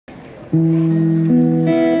When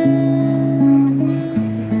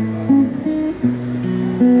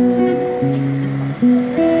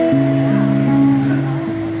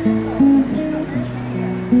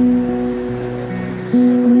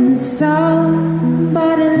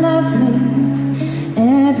somebody loved me,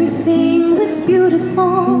 everything was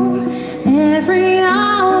beautiful. Every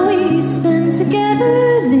hour we spent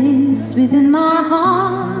together lives within my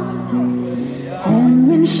heart. And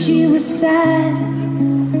when she was sad,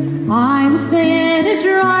 I was there to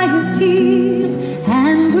dry her tears.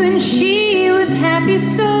 And when she was happy,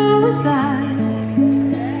 so was I.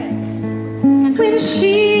 When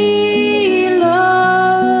she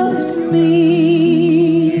loved me,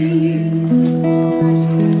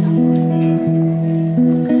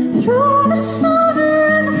 through the summer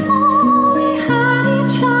and the fall, we had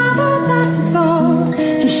each other, that was all.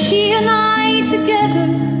 Just she and I together,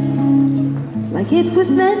 like it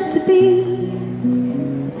was meant to be.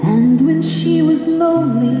 And when she was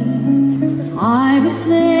lonely, I was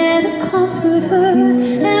there to comfort her,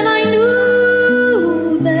 and I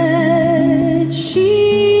knew that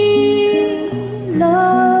she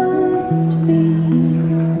loved me.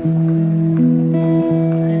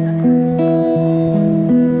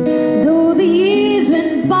 Though the years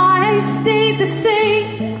went by, I stayed the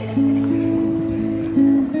same,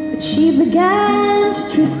 but she began to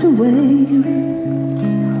drift away.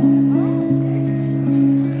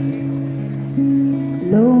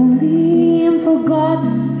 Lonely and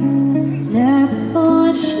forgotten, never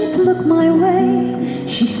thought she'd look my way.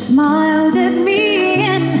 She smiled at me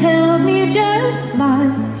and held me just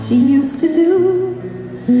like she used to do.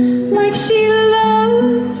 Like she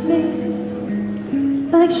loved me,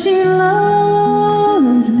 like she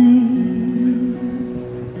loved me.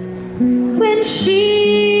 When she